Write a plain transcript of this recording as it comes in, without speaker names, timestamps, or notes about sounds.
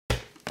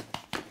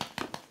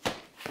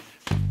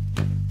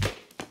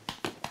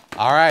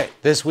All right,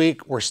 this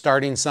week we're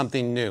starting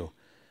something new.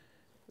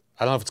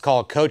 I don't know if it's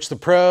called Coach the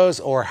Pros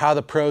or How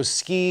the Pros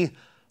Ski,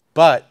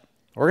 but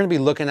we're going to be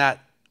looking at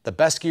the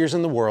best skiers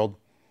in the world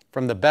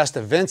from the best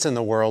events in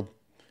the world,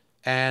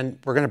 and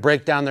we're going to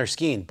break down their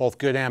skiing, both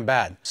good and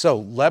bad. So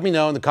let me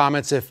know in the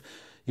comments if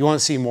you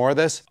want to see more of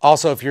this.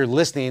 Also, if you're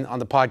listening on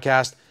the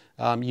podcast,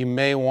 you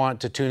may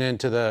want to tune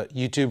into the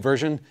YouTube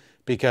version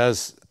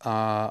because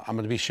I'm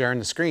going to be sharing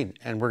the screen,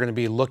 and we're going to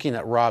be looking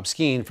at Rob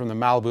skiing from the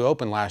Malibu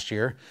Open last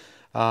year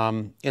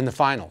in the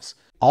finals.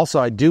 Also,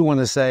 I do want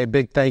to say a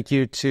big thank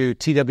you to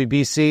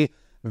TWBC,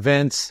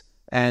 Vince,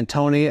 and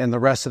Tony, and the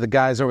rest of the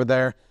guys over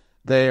there.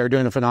 They are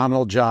doing a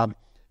phenomenal job,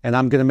 and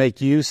I'm going to make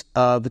use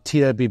of the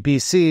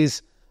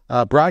TWBC's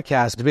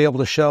broadcast to be able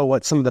to show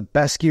what some of the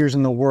best skiers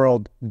in the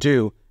world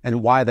do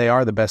and why they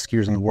are the best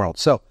skiers in the world.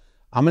 So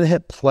I'm going to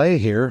hit play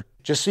here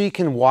just so you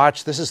can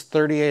watch. This is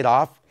 38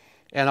 off,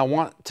 and I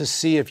want to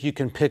see if you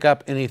can pick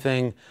up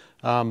anything,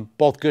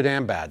 both good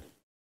and bad.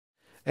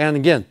 And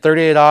again,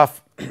 38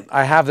 off,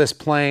 I have this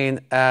playing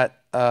at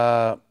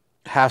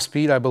half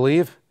speed, I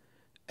believe,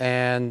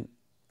 and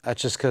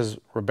that's just because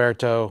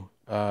Roberto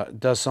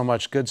does so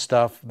much good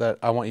stuff that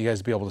I want you guys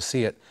to be able to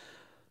see it.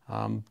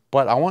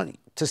 But I want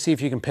to see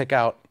if you can pick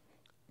out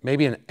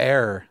maybe an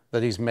error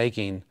that he's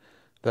making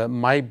that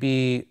might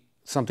be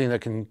something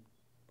that can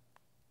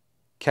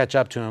catch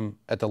up to him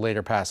at the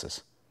later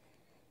passes.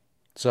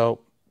 So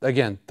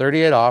again,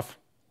 38 off,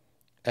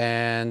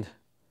 and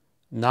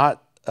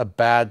not a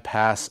bad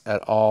pass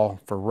at all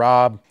for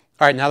Rob.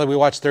 All right, now that we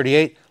watched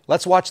 38,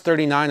 let's watch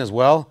 39 as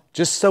well,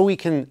 just so we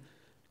can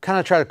kind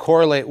of try to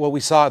correlate what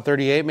we saw at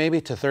 38 maybe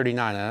to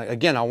 39. And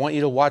again, I want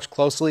you to watch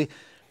closely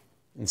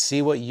and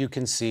see what you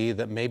can see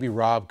that maybe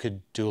Rob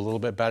could do a little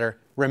bit better.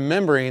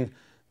 Remembering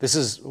this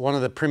is one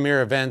of the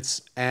premier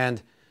events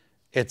and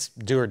it's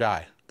do or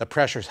die. The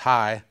pressure's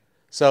high,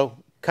 so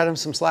cut him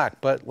some slack,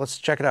 but let's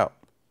check it out.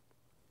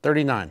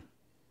 39,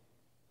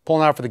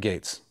 pulling out for the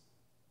gates,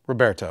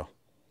 Roberto.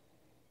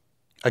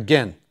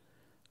 Again,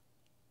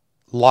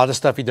 a lot of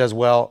stuff he does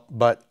well,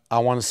 but I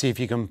want to see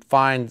if you can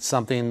find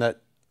something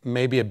that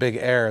may be a big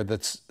error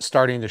that's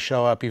starting to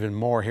show up even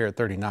more here at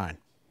 39.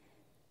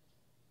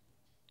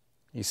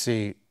 You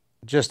see,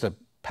 just a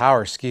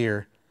power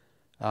skier,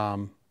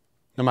 no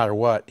matter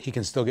what, he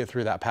can still get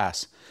through that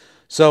pass.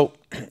 So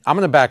I'm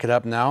going to back it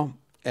up now,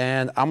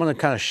 and I'm going to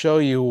kind of show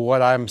you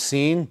what I'm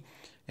seeing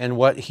and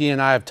what he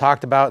and I have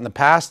talked about in the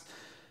past.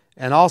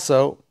 And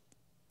also,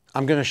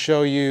 I'm going to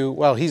show you,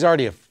 well, he's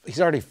already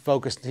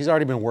focused. He's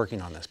already been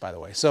working on this, by the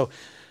way. So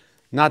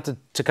not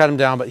to cut him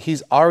down, but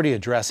he's already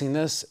addressing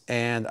this,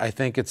 and I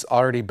think it's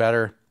already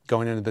better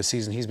going into the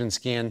season. He's been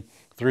skiing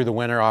through the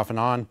winter off and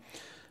on.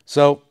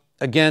 So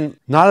again,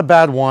 not a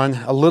bad one,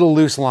 a little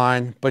loose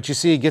line, but you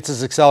see he gets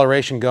his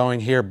acceleration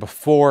going here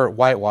before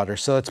whitewater.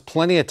 So it's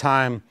plenty of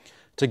time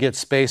to get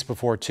space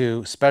before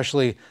two,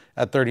 especially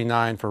at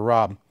 39 for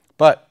Rob.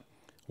 But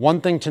one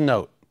thing to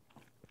note,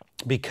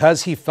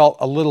 because he felt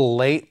a little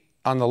late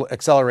on the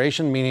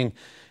acceleration, meaning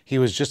he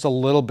was just a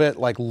little bit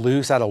like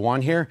loose out of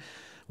one here,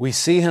 we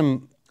see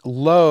him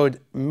load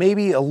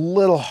maybe a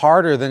little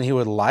harder than he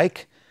would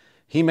like.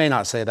 He may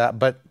not say that,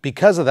 but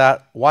because of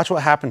that, watch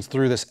what happens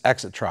through this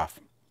exit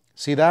trough.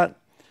 See that?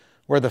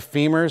 Where the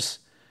femurs,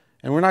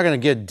 and we're not going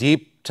to get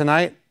deep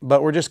tonight,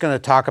 but we're just going to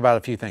talk about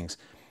a few things.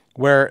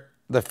 Where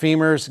the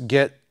femurs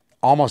get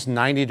almost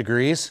 90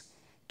 degrees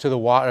to the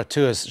water,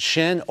 to his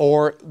shin,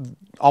 or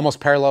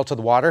almost parallel to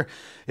the water.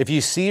 If you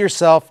see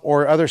yourself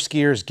or other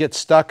skiers get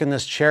stuck in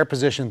this chair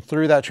position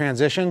through that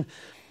transition,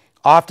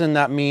 often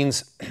that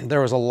means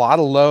there was a lot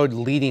of load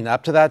leading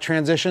up to that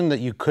transition that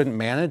you couldn't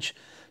manage.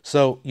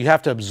 So you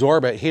have to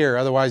absorb it here,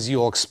 otherwise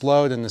you'll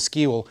explode and the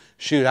ski will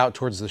shoot out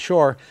towards the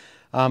shore.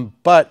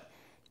 But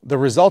the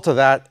result of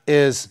that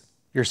is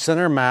your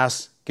center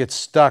mass gets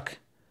stuck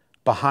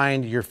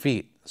behind your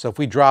feet. So if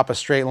we drop a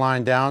straight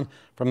line down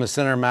from the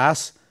center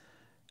mass,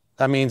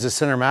 that means the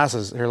center mass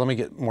is, here, let me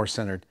get more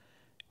centered.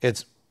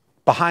 It's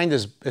behind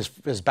his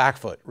back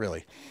foot,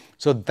 really.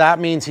 So that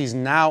means he's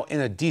now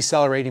in a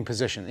decelerating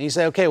position. And you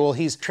say, okay, well,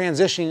 he's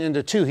transitioning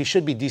into two. He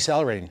should be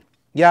decelerating.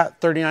 Yeah,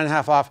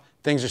 39.5 off,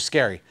 things are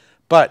scary.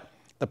 But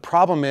the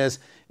problem is,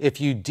 if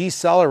you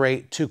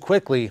decelerate too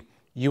quickly,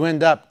 you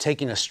end up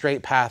taking a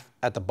straight path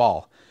at the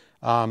ball.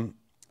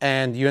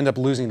 And you end up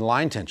losing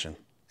line tension.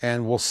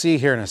 And we'll see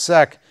here in a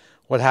sec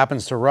what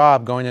happens to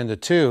Rob going into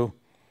two.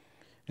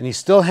 And he's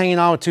still hanging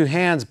on with two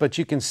hands, but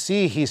you can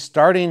see he's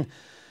starting,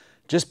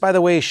 just by the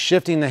way he's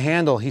shifting the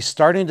handle, he's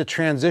starting to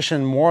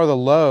transition more of the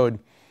load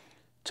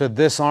to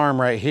this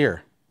arm right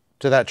here,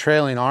 to that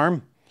trailing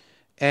arm.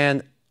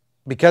 And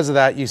because of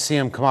that, you see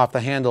him come off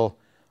the handle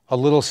a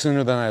little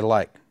sooner than I'd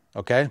like,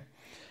 okay?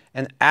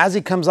 And as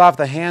he comes off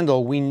the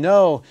handle, we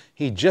know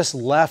he just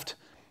left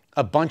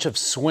a bunch of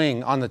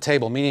swing on the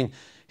table, meaning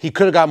he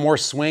could have got more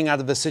swing out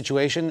of the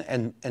situation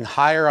and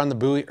higher on the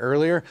buoy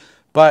earlier,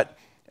 but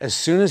as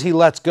soon as he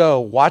lets go,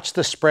 watch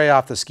the spray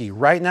off the ski.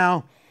 Right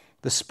now,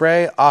 the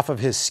spray off of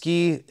his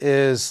ski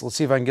is, let's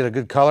see if I can get a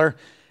good color,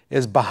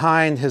 is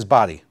behind his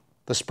body.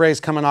 The spray's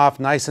coming off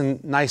nice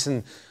and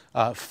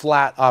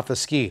flat off the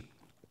ski.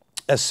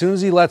 As soon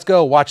as he lets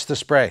go, watch the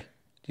spray.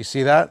 Do you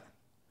see that?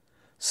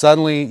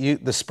 Suddenly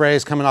the spray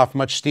is coming off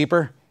much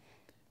steeper,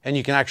 and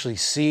you can actually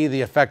see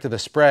the effect of the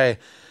spray.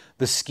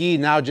 The ski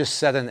now just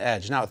set an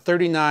edge. Now at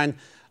 39,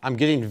 I'm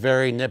getting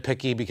very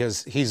nitpicky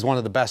because he's one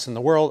of the best in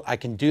the world. I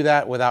can do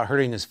that without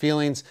hurting his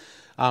feelings.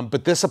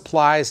 But this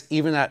applies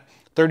even at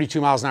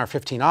 32 miles an hour,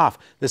 15 off.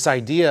 This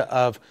idea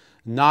of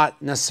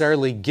not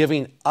necessarily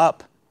giving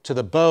up to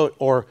the boat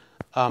or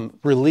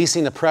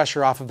releasing the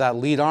pressure off of that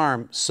lead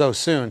arm so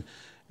soon.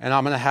 And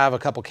I'm going to have a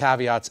couple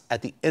caveats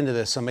at the end of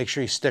this, so make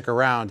sure you stick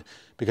around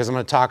because I'm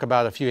going to talk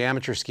about a few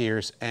amateur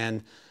skiers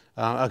and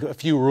a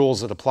few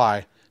rules that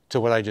apply to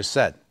what I just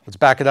said. Let's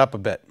back it up a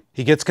bit.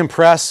 He gets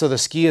compressed, so the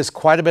ski is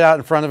quite a bit out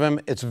in front of him.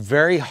 It's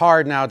very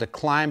hard now to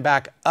climb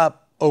back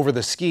up over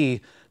the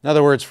ski. In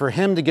other words, for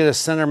him to get a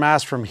center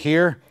mass from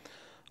here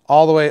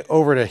all the way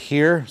over to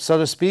here, so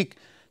to speak,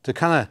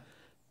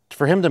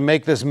 for him to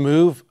make this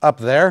move up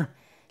there,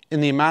 in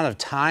the amount of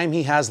time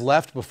he has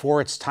left before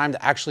it's time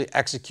to actually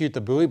execute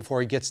the buoy, before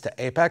he gets to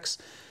apex,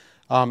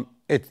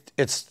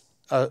 it's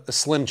a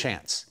slim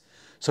chance.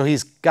 So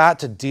he's got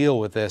to deal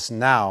with this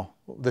now,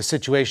 the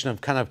situation of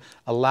kind of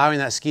allowing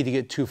that ski to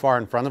get too far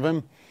in front of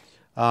him.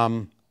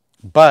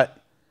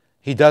 But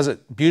he does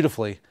it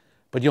beautifully.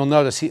 But you'll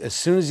notice as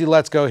soon as he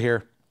lets go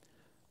here,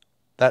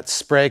 that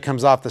spray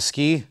comes off the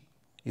ski.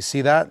 You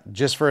see that?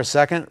 Just for a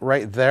second,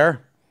 right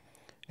there.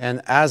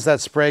 And as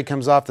that spray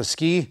comes off the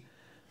ski,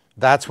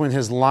 that's when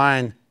his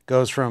line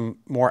goes from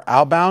more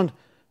outbound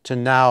to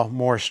now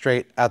more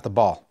straight at the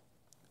ball.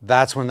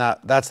 That's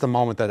the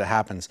moment that it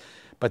happens.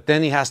 But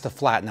then he has to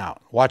flatten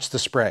out. Watch the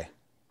spray.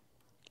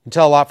 You can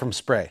tell a lot from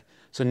spray.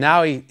 So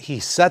now he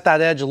set that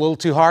edge a little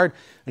too hard,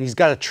 and he's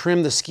got to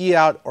trim the ski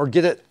out or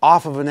get it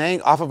off of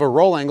a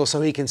roll angle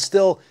so he can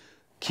still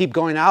keep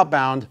going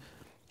outbound.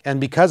 And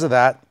because of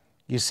that,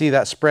 you see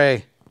that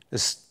spray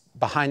is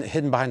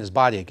hidden behind his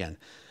body again.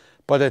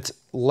 But it's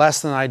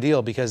less than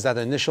ideal because that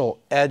initial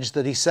edge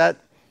that he set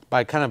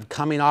by kind of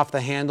coming off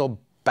the handle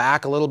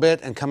back a little bit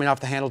and coming off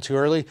the handle too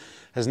early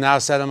has now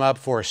set him up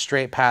for a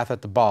straight path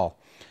at the ball.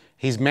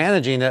 He's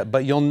managing it,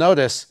 but you'll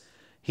notice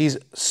he's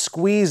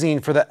squeezing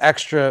for the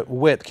extra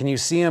width. Can you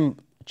see him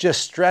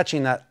just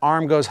stretching? That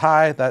arm goes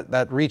high,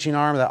 that reaching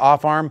arm, that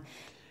off arm,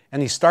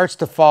 and he starts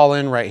to fall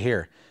in right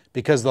here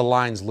because the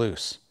line's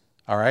loose,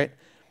 all right?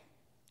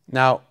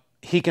 Now,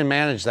 he can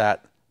manage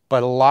that,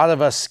 but a lot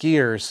of us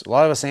skiers, a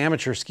lot of us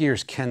amateur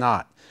skiers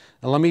cannot.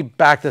 Now let me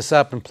back this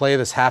up and play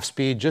this half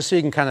speed just so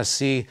you can kind of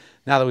see,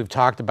 now that we've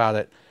talked about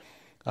it,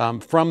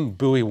 from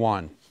buoy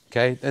 1,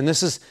 okay? And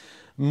this is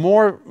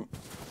more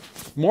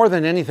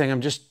than anything, I'm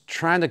just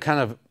trying to kind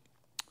of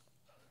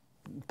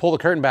pull the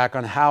curtain back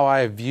on how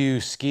I view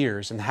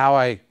skiers and how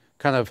I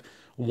kind of,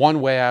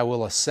 one way I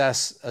will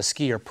assess a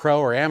skier, pro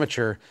or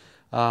amateur,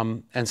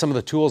 and some of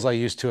the tools I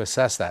use to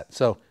assess that.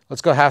 So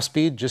let's go half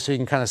speed just so you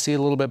can kind of see it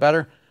a little bit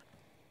better.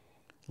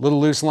 Little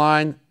loose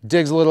line,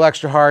 digs a little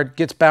extra hard,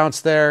 gets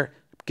bounced there,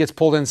 gets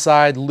pulled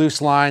inside,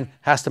 loose line,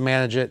 has to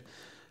manage it.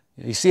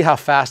 You see how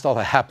fast all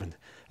that happened.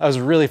 That was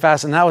really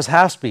fast, and that was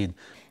half speed.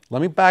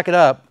 Let me back it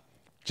up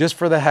just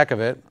for the heck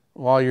of it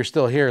while you're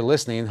still here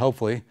listening,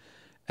 hopefully.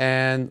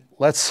 And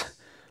let's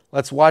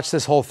watch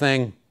this whole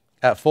thing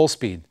at full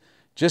speed,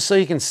 just so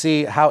you can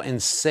see how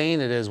insane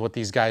it is what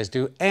these guys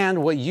do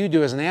and what you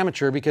do as an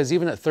amateur, because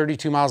even at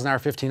 32 miles an hour,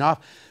 15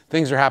 off,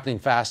 things are happening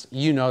fast.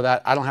 You know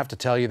that. I don't have to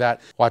tell you that.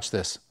 Watch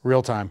this,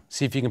 real time.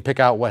 See if you can pick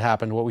out what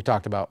happened, what we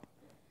talked about.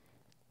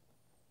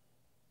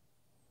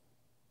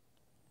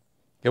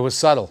 It was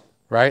subtle,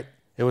 right?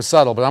 It was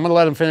subtle, but I'm gonna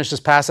let him finish this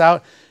pass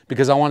out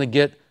because I wanna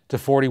get to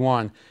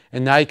 41.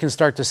 And now you can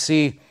start to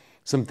see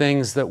some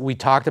things that we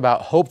talked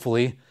about,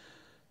 hopefully,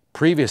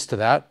 previous to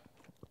that.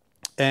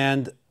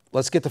 And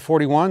let's get to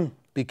 41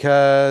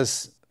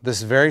 because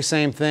this very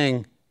same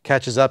thing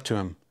catches up to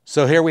him.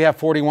 So here we have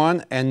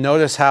 41, and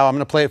notice how, I'm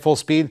gonna play at full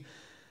speed,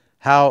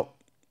 how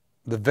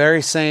the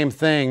very same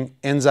thing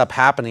ends up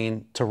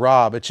happening to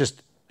Rob. It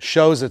just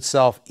shows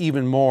itself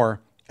even more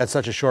at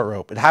such a short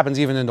rope. It happens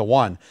even into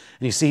 1. And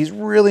you see he's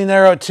really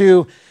narrow at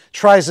 2,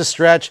 tries to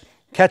stretch,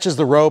 catches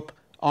the rope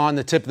on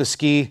the tip of the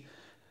ski,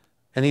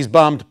 and he's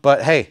bummed,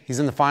 but hey, he's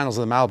in the finals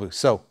of the Malibu,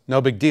 so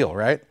no big deal,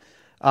 right?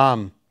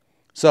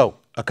 So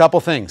a couple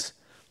things.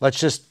 Let's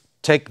just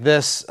take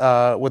this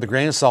with a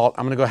grain of salt.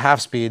 I'm gonna go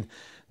half speed.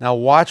 Now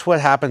watch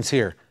what happens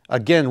here.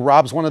 Again,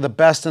 Rob's one of the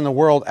best in the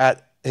world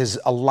at his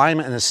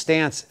alignment and his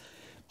stance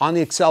on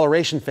the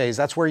acceleration phase.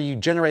 That's where you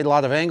generate a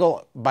lot of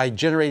angle by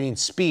generating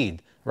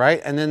speed,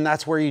 right? And then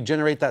that's where you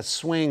generate that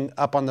swing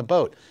up on the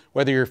boat,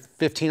 whether you're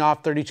 15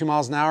 off, 32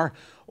 miles an hour,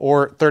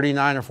 or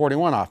 39 or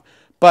 41 off.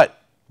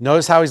 But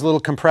notice how he's a little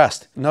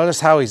compressed.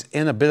 Notice how he's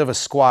in a bit of a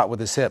squat with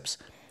his hips.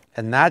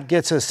 And that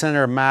gets his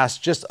center of mass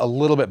just a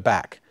little bit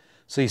back.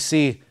 So you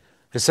see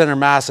his center of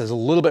mass is a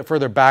little bit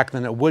further back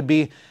than it would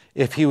be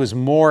if he was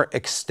more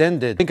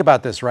extended. Think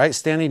about this, right?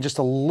 Standing just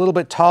a little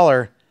bit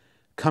taller,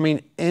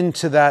 coming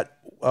into that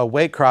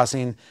weight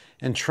crossing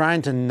and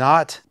trying to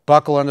not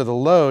buckle under the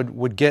load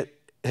would get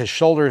his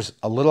shoulders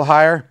a little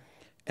higher,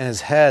 and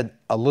his head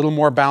a little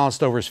more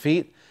balanced over his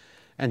feet.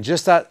 And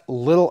just that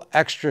little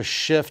extra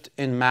shift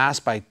in mass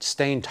by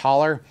staying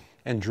taller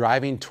and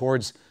driving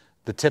towards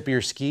the tip of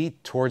your ski,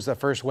 towards the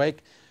first wake,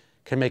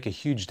 can make a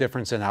huge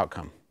difference in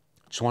outcome.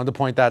 Just wanted to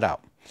point that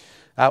out.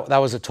 That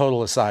was a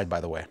total aside, by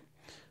the way.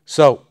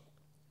 So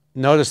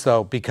notice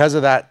though, because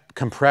of that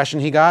compression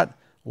he got,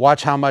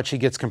 watch how much he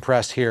gets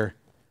compressed here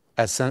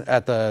at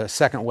the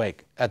second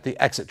wake, at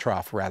the exit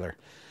trough rather.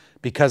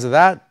 Because of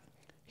that,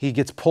 he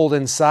gets pulled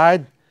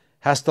inside,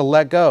 has to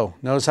let go.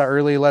 Notice how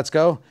early he lets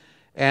go.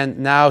 And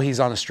now he's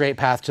on a straight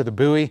path to the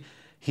buoy.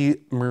 He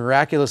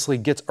miraculously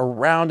gets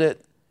around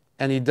it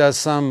and he does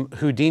some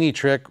Houdini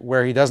trick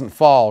where he doesn't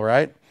fall,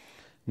 right?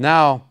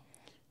 Now,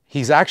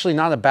 he's actually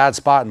not a bad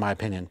spot in my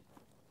opinion.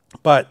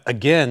 But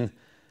again,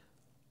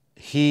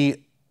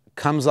 he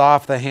comes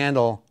off the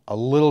handle a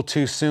little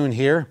too soon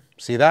here.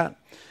 See that?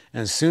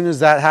 And as soon as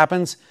that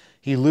happens,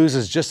 he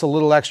loses just a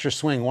little extra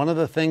swing. One of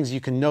the things you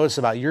can notice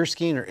about your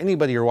skiing or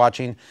anybody you're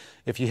watching,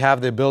 if you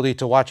have the ability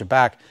to watch it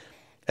back,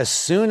 as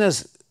soon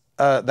as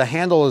the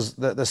handle is,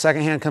 the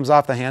second hand comes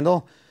off the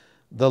handle,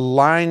 the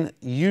line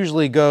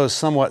usually goes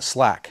somewhat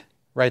slack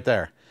right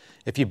there.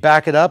 If you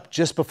back it up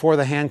just before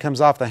the hand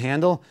comes off the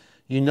handle,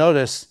 you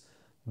notice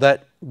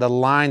that the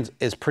line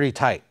is pretty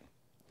tight.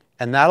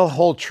 And that'll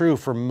hold true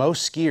for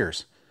most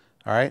skiers,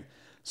 all right?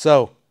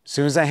 So as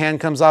soon as that hand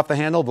comes off the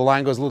handle, the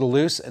line goes a little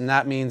loose, and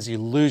that means you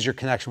lose your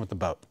connection with the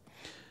boat.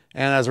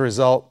 And as a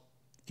result,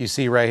 you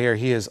see right here,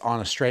 he is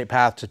on a straight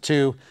path to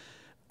 2,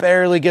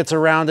 barely gets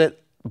around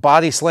it,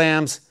 body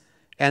slams,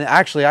 and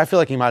actually I feel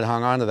like he might have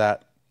hung on to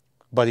that,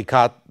 but he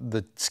caught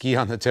the ski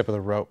on the tip of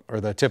the rope,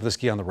 or the tip of the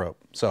ski on the rope.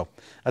 So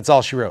that's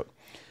all she wrote.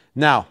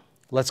 Now,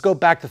 let's go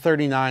back to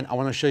 39. I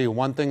want to show you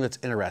one thing that's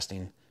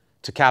interesting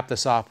to cap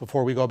this off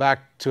before we go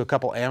back to a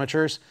couple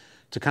amateurs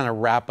to kind of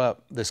wrap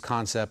up this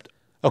concept.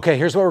 Okay,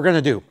 here's what we're going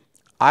to do.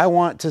 I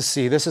want to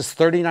see, this is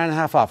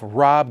 39.5 off,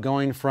 Rob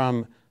going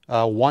from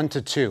 1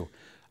 to 2.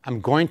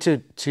 I'm going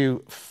to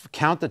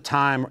count the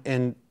time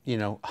in,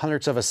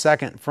 hundredths of a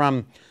second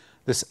from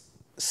this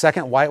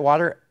second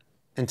whitewater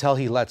until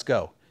he lets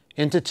go.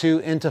 Into 2,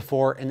 into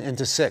 4, and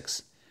into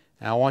 6.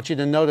 And I want you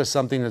to notice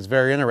something that's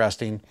very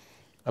interesting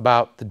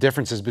about the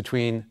differences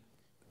between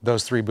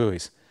those 3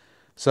 buoys.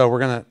 So we're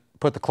going to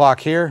put the clock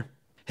here.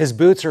 His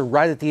boots are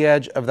right at the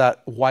edge of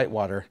that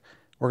whitewater.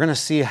 We're going to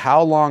see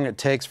how long it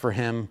takes for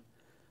him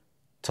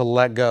to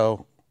let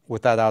go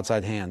with that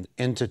outside hand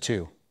into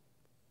 2.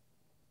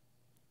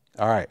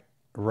 All right,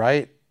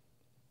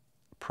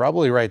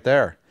 probably right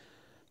there.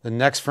 The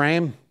next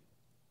frame,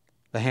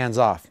 the hand's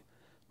off.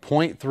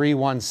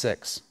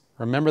 0.316.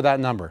 Remember that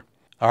number.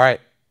 All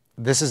right,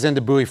 this is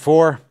into buoy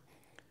 4.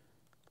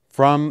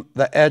 From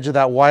the edge of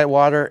that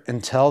whitewater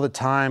until the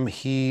time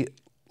he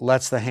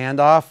lets the hand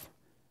off,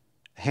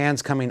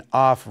 hand's coming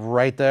off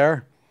right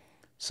there.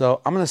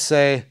 So I'm going to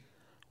say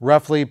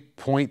roughly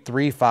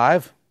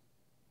 0.35,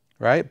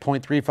 right?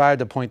 0.35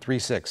 to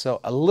 0.36. So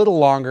a little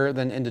longer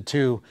than into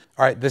 2.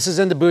 All right, this is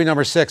into buoy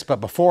number 6, but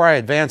before I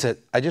advance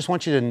it, I just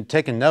want you to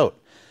take a note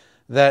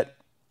that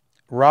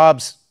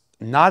Rob's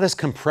not as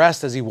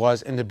compressed as he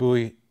was into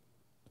buoy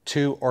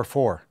 2 or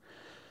 4.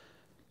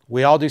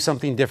 We all do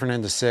something different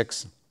into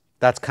 6.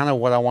 That's kind of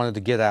what I wanted to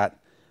get at.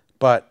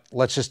 But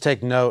let's just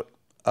take note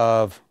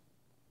of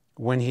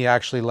when he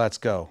actually lets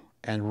go.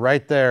 And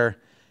right there,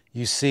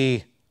 you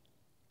see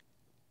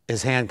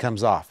his hand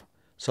comes off.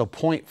 So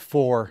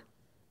 0.4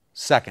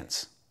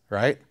 seconds,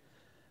 right?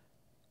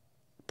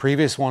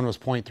 Previous one was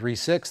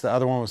 0.36. The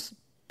other one was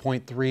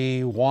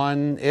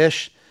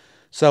 0.31-ish.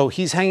 So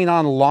he's hanging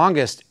on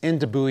longest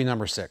into buoy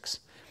number 6.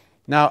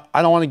 Now,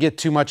 I don't want to get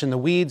too much in the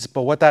weeds,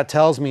 but what that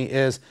tells me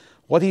is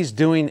what he's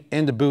doing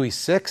into buoy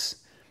 6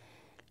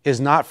 is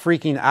not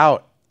freaking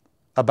out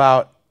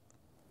about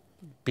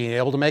being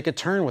able to make a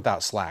turn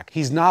without slack.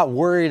 He's not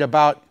worried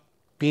about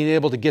being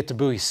able to get to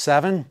buoy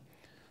 7.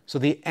 So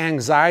the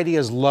anxiety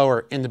is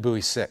lower into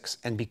buoy 6.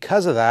 And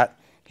because of that,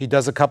 he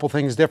does a couple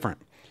things different.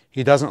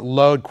 He doesn't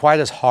load quite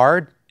as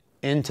hard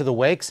into the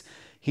wakes.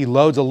 He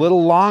loads a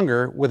little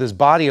longer with his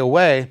body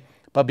away,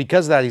 but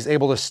because of that, he's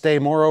able to stay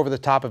more over the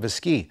top of his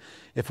ski.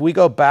 If we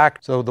go back,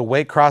 so the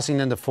wake crossing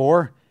into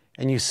 4,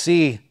 and you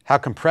see how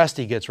compressed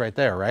he gets right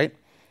there, right?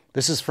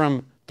 This is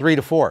from 3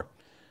 to 4.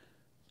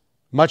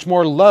 Much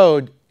more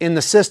load in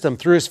the system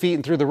through his feet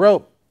and through the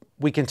rope.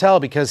 We can tell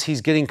because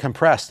he's getting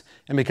compressed,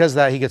 and because of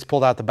that, he gets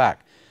pulled out the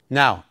back.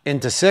 Now,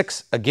 into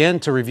 6, again,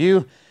 to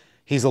review,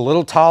 he's a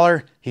little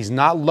taller. He's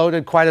not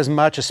loaded quite as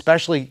much,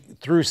 especially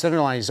through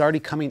centerline. He's already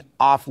coming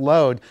off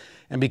load,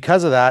 and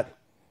because of that,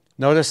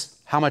 notice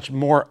how much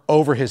more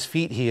over his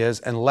feet he is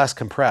and less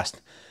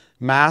compressed.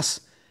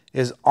 Mass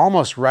is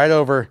almost right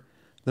over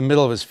the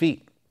middle of his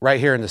feet, right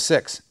here into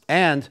 6.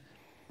 And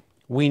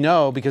we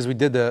know, because we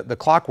did the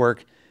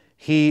clockwork,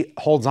 he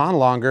holds on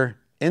longer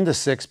into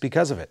 6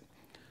 because of it.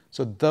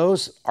 So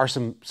those are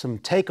some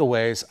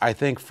takeaways, I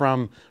think,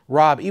 from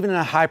Rob. Even in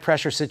a high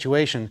pressure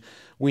situation,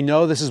 we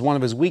know this is one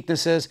of his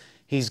weaknesses.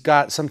 He's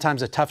got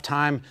sometimes a tough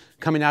time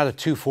coming out of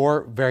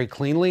 2-4 very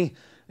cleanly.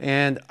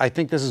 And I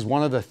think this is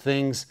one of the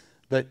things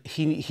that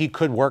he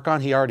could work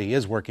on. He already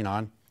is working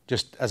on,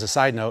 just as a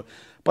side note,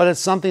 but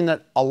it's something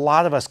that a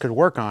lot of us could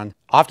work on.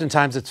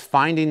 Oftentimes it's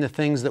finding the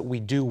things that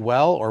we do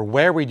well, or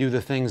where we do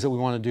the things that we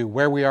want to do,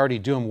 where we already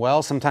do them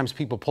well. Sometimes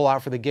people pull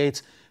out for the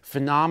gates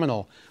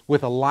phenomenal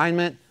with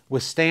alignment,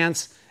 with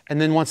stance,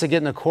 and then once they get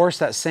in the course,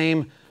 that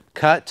same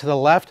cut to the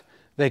left,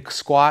 they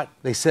squat,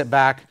 they sit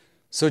back.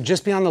 So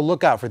just be on the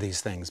lookout for these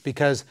things,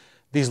 because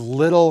these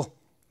little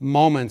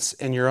moments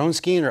in your own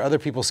skiing or other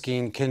people's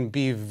skiing can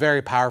be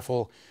very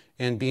powerful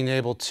in being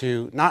able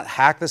to not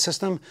hack the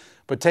system,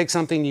 but take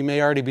something you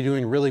may already be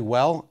doing really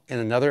well in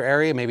another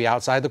area, maybe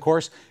outside the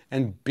course,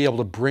 and be able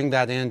to bring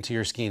that into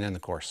your skiing in the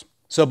course.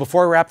 So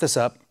before we wrap this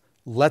up,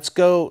 let's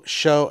go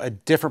show a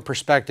different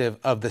perspective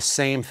of the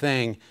same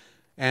thing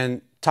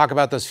and talk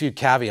about those few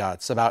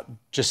caveats about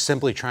just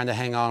simply trying to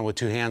hang on with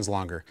two hands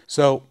longer.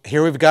 So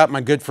here we've got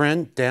my good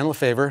friend, Dan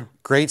Lefevre,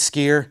 great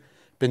skier,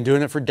 been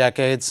doing it for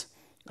decades,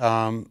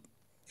 into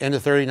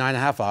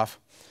 39.5 off.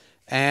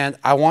 And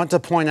I want to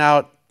point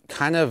out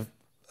kind of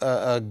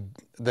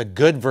the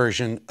good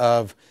version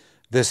of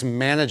this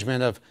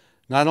management of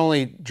not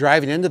only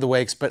driving into the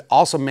wakes, but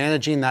also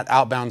managing that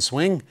outbound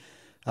swing.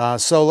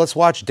 So let's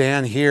watch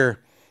Dan here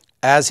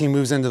as he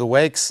moves into the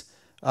wakes.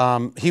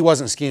 He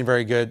wasn't skiing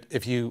very good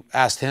if you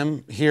asked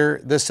him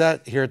here this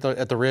set, here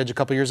at the Ridge a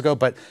couple years ago,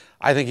 but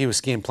I think he was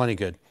skiing plenty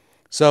good.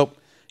 So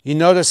you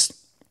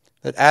notice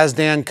that as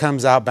Dan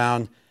comes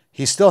outbound,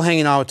 he's still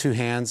hanging on with two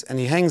hands, and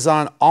he hangs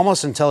on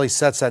almost until he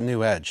sets that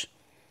new edge.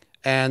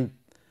 And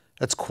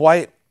that's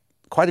quite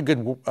a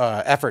good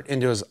effort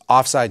into his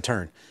offside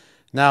turn.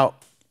 Now,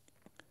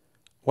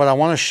 what I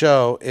want to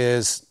show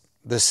is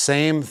the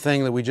same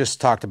thing that we just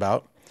talked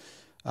about,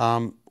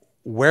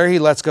 where he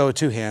lets go with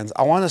two hands.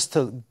 I want us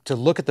to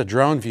look at the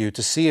drone view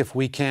to see if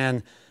we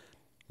can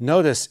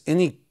notice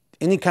any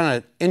kind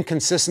of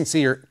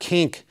inconsistency or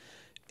kink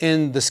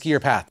in the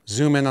skier path.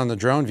 Zoom in on the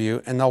drone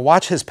view, and now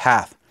watch his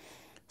path.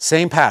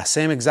 Same pass,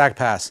 same exact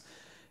pass.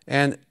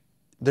 And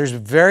there's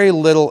very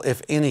little,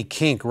 if any,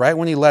 kink right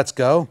when he lets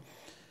go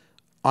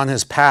on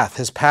his path.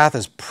 His path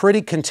is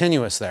pretty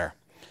continuous there.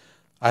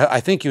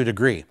 I think you would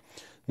agree.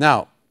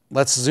 Now,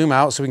 let's zoom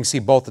out so we can see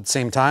both at the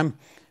same time.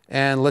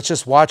 And let's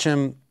just watch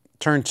him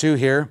turn two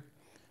here.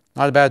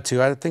 Not a bad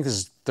two. I think this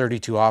is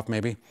 32 off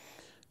maybe.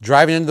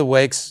 Driving into the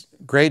wakes,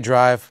 great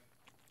drive.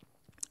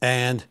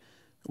 And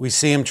we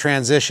see him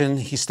transition.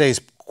 He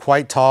stays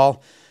quite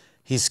tall.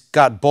 He's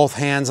got both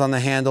hands on the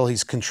handle.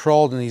 He's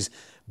controlled and he's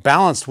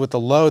balanced with the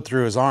load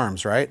through his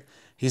arms, right?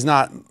 He's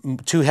not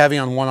too heavy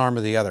on one arm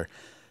or the other.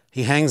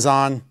 He hangs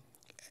on,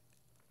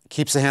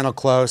 keeps the handle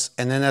close,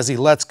 and then as he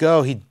lets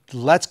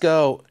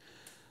go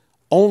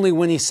only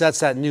when he sets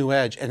that new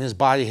edge and his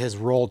body has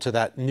rolled to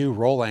that new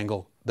roll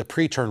angle, the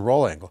pre-turn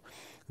roll angle.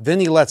 Then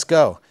he lets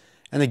go.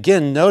 And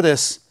again,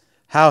 notice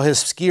how his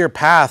skier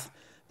path,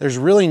 there's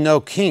really no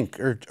kink,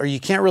 or you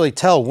can't really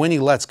tell when he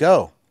lets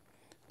go,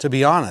 to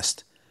be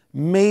honest.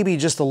 Maybe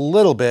just a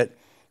little bit,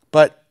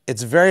 but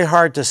it's very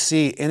hard to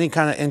see any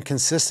kind of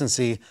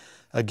inconsistency,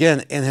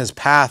 again, in his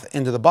path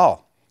into the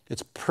ball.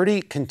 It's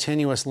pretty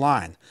continuous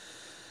line.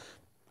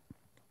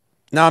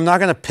 Now, I'm not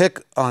going to pick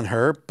on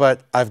her,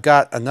 but I've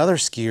got another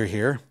skier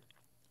here,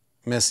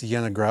 Miss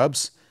Yenna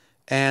Grubbs,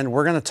 and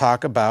we're going to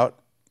talk about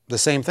the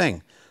same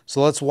thing.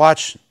 So let's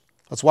watch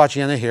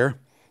Yenna here.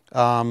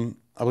 I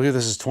believe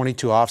this is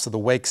 22 off, so the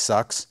wake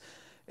sucks.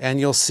 And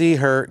you'll see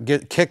her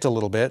get kicked a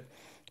little bit,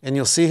 and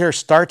you'll see her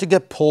start to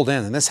get pulled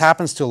in. And this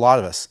happens to a lot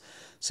of us.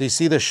 So you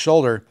see this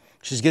shoulder,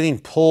 she's getting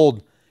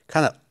pulled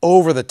kind of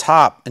over the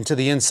top and to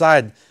the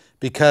inside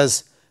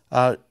because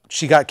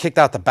she got kicked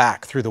out the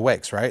back through the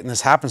wakes, right? And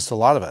this happens to a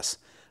lot of us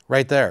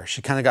right there.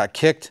 She kind of got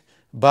kicked,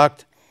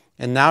 bucked,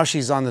 and now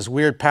she's on this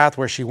weird path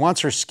where she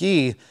wants her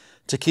ski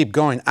to keep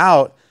going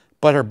out,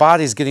 but her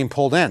body's getting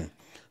pulled in.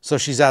 So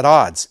she's at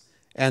odds.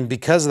 And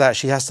because of that,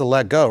 she has to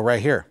let go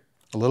right here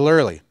a little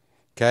early,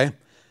 okay?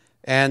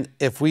 And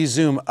if we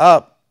zoom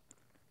up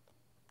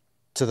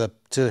to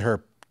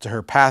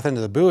her path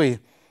into the buoy,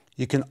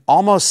 you can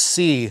almost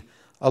see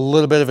a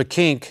little bit of a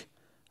kink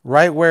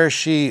right where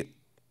she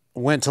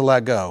went to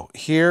let go,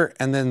 here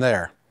and then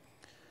there.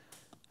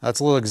 That's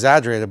a little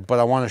exaggerated, but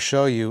I want to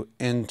show you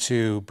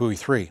into buoy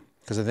 3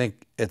 because I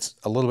think it's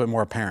a little bit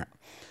more apparent.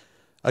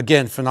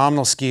 Again,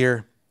 phenomenal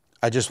skier.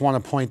 I just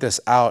want to point this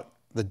out,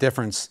 the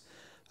difference.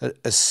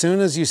 As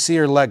soon as you see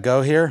her let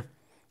go here,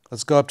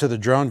 let's go up to the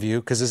drone view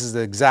because this is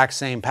the exact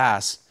same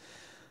pass.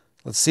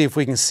 Let's see if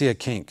we can see a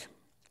kink.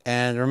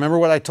 And remember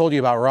what I told you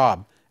about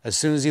Rob. As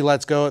soon as he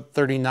lets go at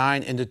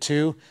 39 into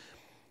 2,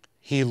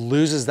 he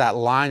loses that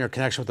line or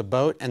connection with the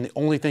boat, and the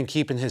only thing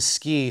keeping his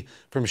ski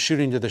from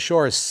shooting to the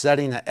shore is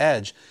setting the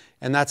edge,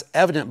 and that's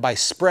evident by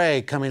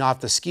spray coming off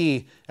the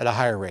ski at a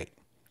higher rate.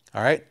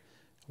 All right?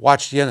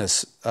 Watch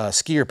Yenna's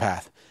skier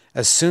path.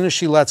 As soon as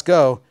she lets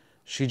go,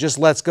 she just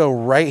lets go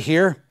right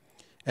here,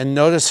 and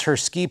notice her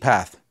ski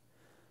path.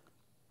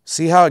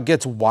 See how it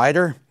gets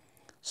wider?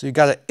 So you've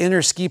got an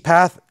inner ski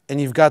path,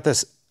 and you've got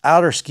this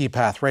outer ski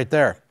path right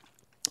there.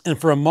 And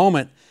for a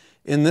moment,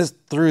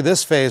 through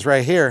this phase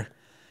right here,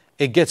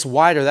 it gets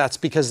wider, that's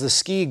because the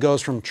ski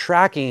goes from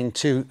tracking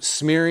to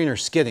smearing or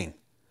skidding,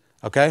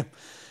 okay?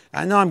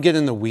 I know I'm getting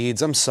in the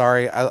weeds. I'm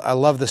sorry. I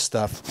love this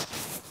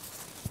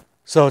stuff.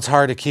 So it's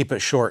hard to keep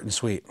it short and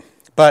sweet.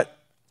 But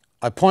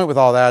my point with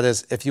all that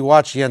is if you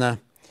watch Jenna,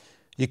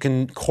 you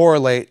can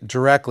correlate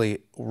directly.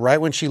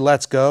 Right when she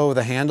lets go of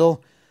the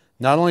handle,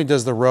 not only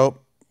does the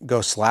rope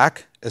go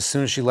slack as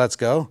soon as she lets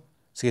go,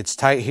 see it's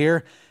tight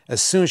here, as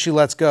soon as she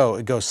lets go,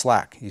 it goes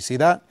slack. You see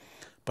that?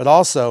 But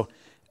also,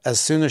 as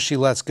soon as she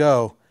lets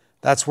go,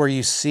 that's where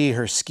you see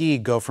her ski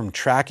go from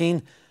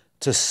tracking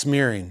to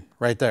smearing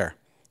right there.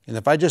 And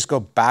if I just go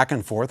back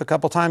and forth a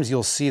couple times,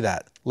 you'll see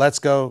that. Let's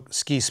go,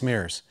 ski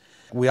smears.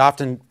 We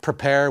often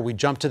prepare, we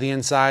jump to the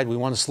inside, we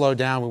want to slow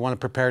down, we want to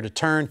prepare to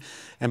turn.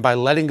 And by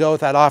letting go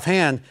with that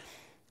offhand,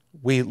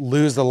 we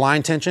lose the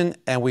line tension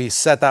and we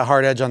set that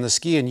hard edge on the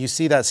ski. And you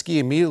see that ski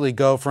immediately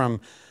go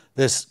from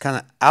this kind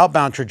of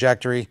outbound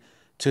trajectory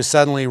to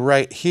suddenly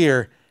right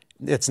here,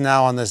 it's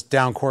now on this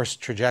down course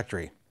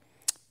trajectory.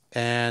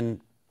 And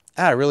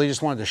I really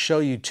just wanted to show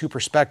you two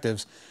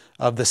perspectives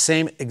of the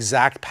same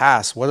exact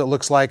pass, what it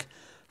looks like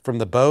from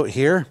the boat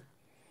here.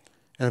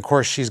 And of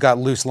course, she's got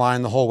loose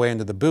line the whole way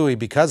into the buoy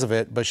because of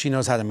it, but she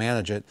knows how to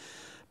manage it.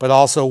 But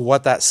also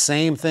what that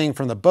same thing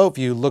from the boat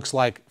view looks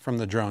like from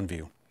the drone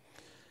view.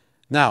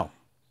 Now,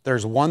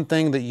 there's one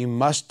thing that you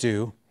must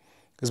do.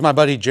 This is my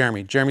buddy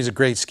Jeremy. Jeremy's a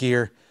great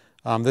skier.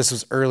 This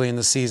was early in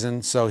the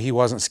season, so he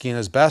wasn't skiing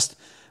his best.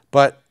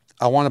 But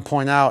I want to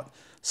point out,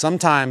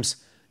 sometimes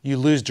you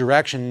lose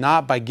direction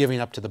not by giving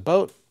up to the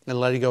boat and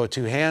letting go with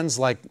two hands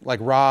like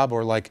Rob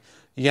or like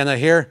Jenna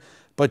here,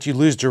 but you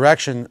lose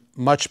direction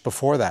much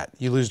before that.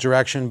 You lose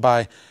direction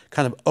by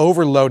kind of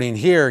overloading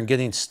here and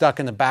getting stuck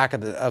in the back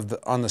of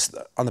on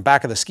the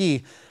back of the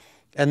ski,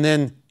 and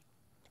then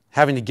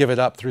having to give it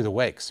up through the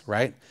wakes,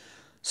 right?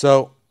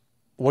 So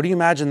what do you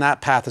imagine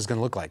that path is going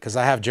to look like? Because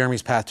I have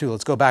Jeremy's path too.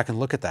 Let's go back and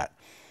look at that.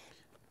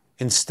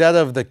 Instead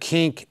of the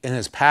kink in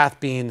his path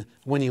being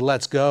when he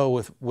lets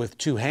go with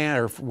two hands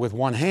or with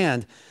one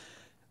hand,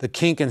 the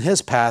kink in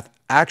his path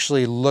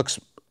actually looks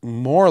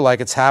more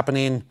like it's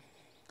happening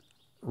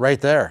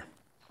right there,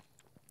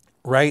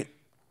 right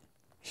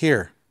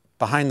here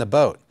behind the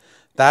boat.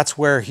 That's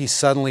where he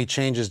suddenly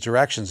changes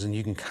directions, and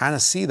you can kind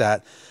of see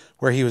that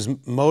where he was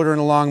motoring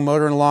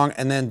along,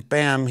 and then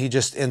bam, he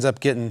just ends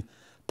up getting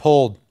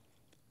pulled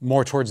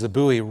more towards the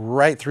buoy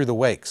right through the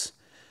wakes.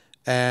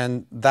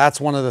 And that's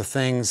one of the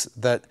things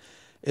that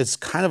it's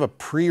kind of a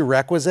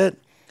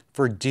prerequisite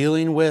for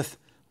dealing with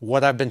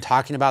what I've been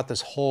talking about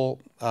this whole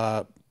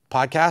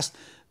podcast,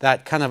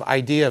 that kind of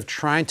idea of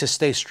trying to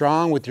stay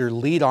strong with your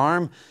lead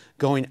arm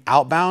going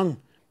outbound,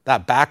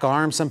 that back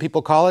arm, some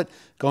people call it,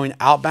 going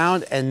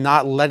outbound and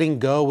not letting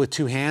go with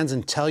two hands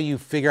until you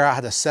figure out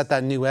how to set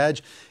that new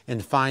edge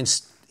and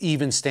find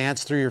even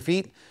stance through your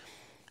feet.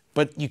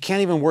 But you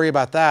can't even worry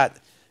about that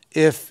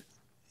if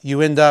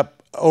you end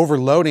up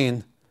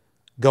overloading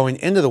going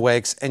into the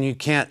wakes and you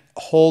can't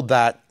hold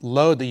that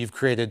load that you've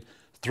created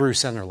through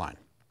centerline.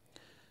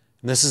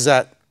 And this is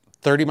at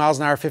 30 miles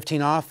an hour,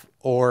 15 off,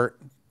 or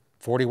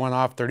 41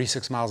 off,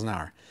 36 miles an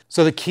hour.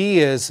 So the key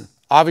is,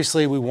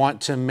 obviously we want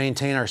to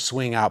maintain our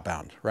swing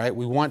outbound, right?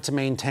 We want to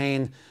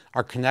maintain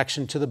our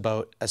connection to the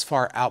boat as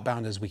far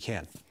outbound as we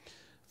can.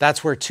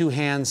 That's where two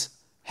hands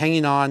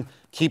hanging on,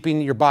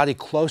 keeping your body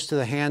close to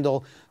the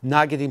handle,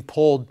 not getting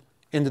pulled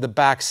into the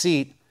back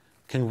seat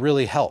can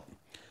really help.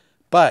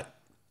 But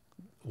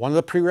one of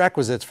the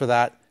prerequisites for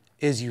that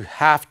is you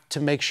have to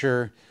make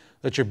sure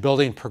that you're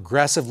building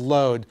progressive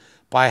load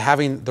by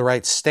having the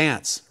right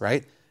stance,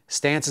 right?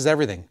 Stance is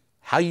everything.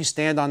 How you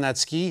stand on that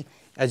ski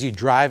as you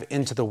drive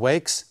into the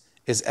wakes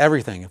is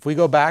everything. If we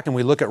go back and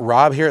we look at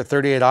Rob here at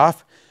 38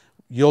 off,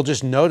 you'll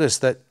just notice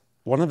that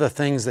one of the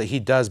things that he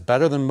does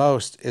better than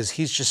most is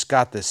he's just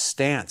got this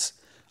stance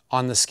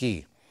on the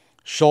ski.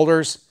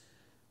 Shoulders,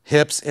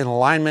 hips in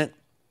alignment,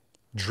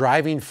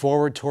 driving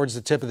forward towards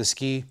the tip of the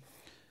ski.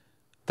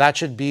 That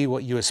should be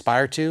what you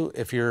aspire to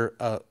if you're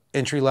an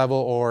entry-level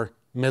or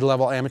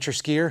mid-level amateur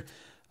skier.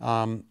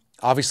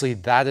 Obviously,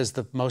 that is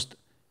the most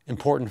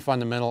important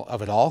fundamental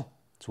of it all.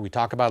 So we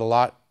talk about a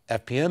lot,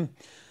 FPM.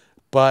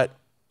 But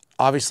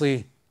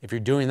obviously, if you're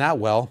doing that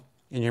well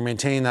and you're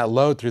maintaining that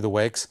load through the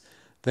wakes,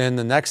 then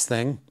the next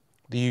thing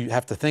that you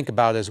have to think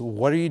about is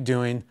what are you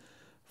doing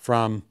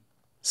from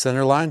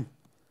centerline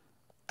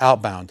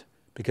outbound?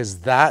 Because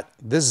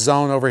this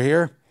zone over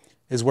here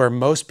is where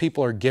most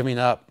people are giving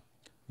up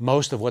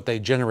most of what they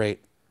generate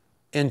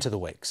into the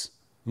wakes.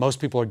 Most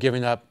people are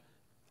giving up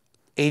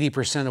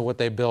 80% of what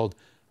they build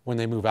when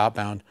they move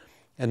outbound.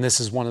 And this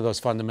is one of those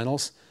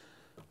fundamentals.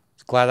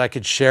 Glad I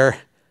could share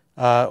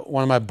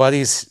one of my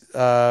buddies'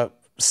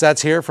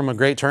 sets here from a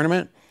great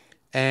tournament.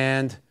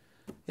 And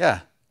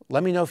yeah,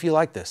 let me know if you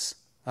like this.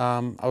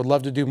 I would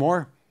love to do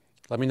more.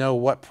 Let me know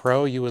what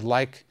pro you would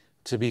like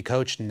to be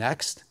coached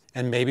next,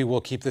 and maybe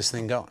we'll keep this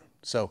thing going.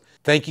 So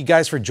thank you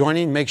guys for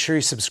joining. Make sure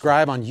you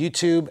subscribe on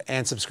YouTube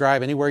and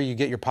subscribe anywhere you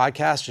get your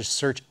podcast. Just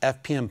search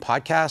FPM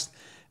Podcast.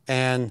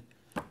 And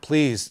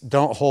please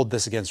don't hold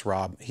this against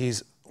Rob.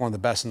 He's one of the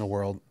best in the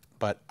world.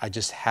 but I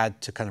just had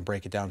to kind of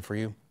break it down for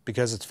you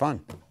because it's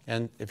fun.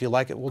 And if you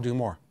like it, we'll do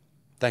more.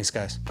 Thanks,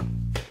 guys.